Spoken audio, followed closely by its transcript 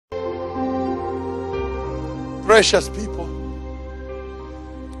Precious people,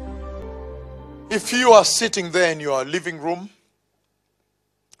 if you are sitting there in your living room,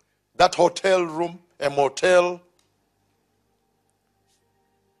 that hotel room, a motel,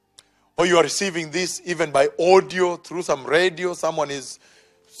 or you are receiving this even by audio through some radio, someone is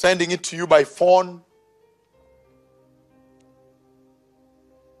sending it to you by phone,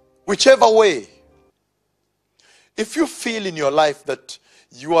 whichever way, if you feel in your life that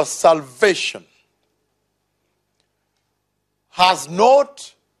your salvation has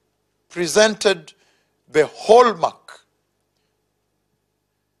not presented the hallmark,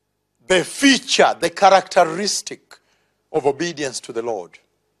 the feature, the characteristic of obedience to the Lord,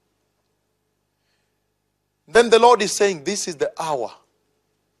 then the Lord is saying this is the hour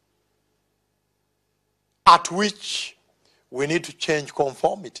at which we need to change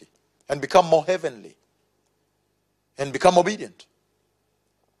conformity and become more heavenly and become obedient.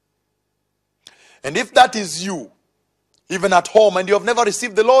 And if that is you, even at home, and you have never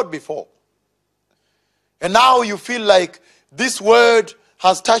received the Lord before, and now you feel like this word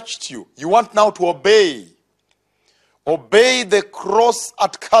has touched you, you want now to obey the cross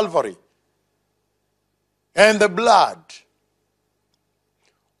at Calvary and the blood,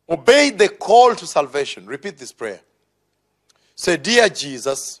 obey the call to salvation. Repeat this prayer. Say, dear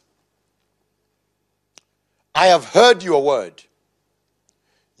Jesus, I have heard your word,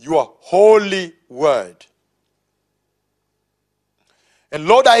 your holy word. And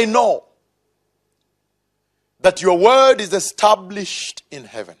Lord, I know that your word is established in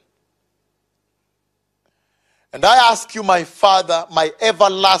heaven. And I ask you, my Father, my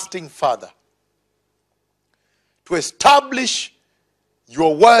everlasting Father, to establish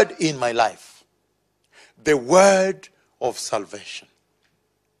your word in my life, the word of salvation.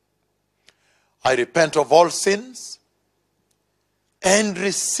 I repent of all sins and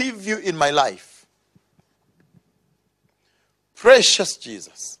receive you in my life. Precious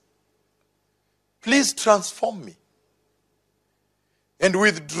Jesus, please transform me and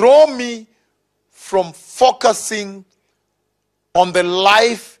withdraw me from focusing on the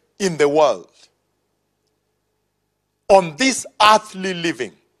life in the world, on this earthly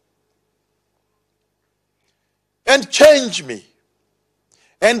living, and change me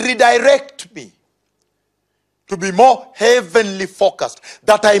and redirect me to be more heavenly focused,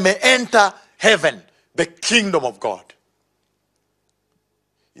 that I may enter heaven, the kingdom of God.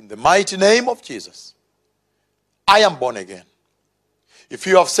 In the mighty name of Jesus, I am born again. If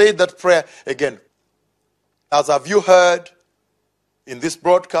you have said that prayer again, as have you heard in this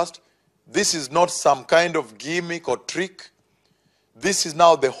broadcast, this is not some kind of gimmick or trick. This is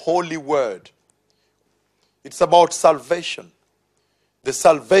now the holy word. It's about salvation, the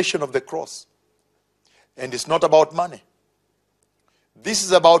salvation of the cross. And it's not about money. This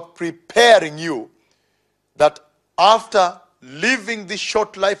is about preparing you that after living this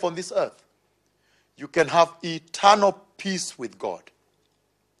short life on this earth, you can have eternal peace with God.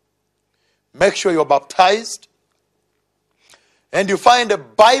 Make sure you're baptized and you find a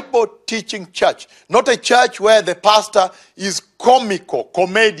Bible teaching church, not a church where the pastor is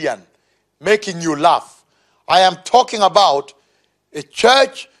comedian, making you laugh. I am talking about a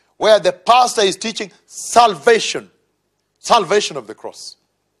church where the pastor is teaching salvation, salvation of the cross,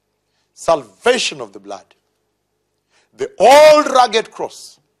 salvation of the blood. The old rugged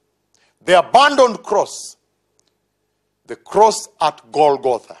cross, the abandoned cross, the cross at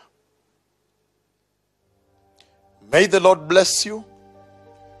Golgotha. May the Lord bless you.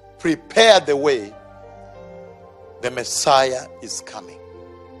 Prepare the way. The Messiah is coming.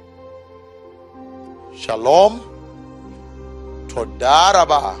 Shalom. Toda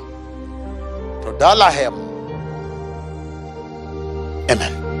rabah. Toda lahem.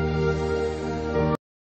 Amen.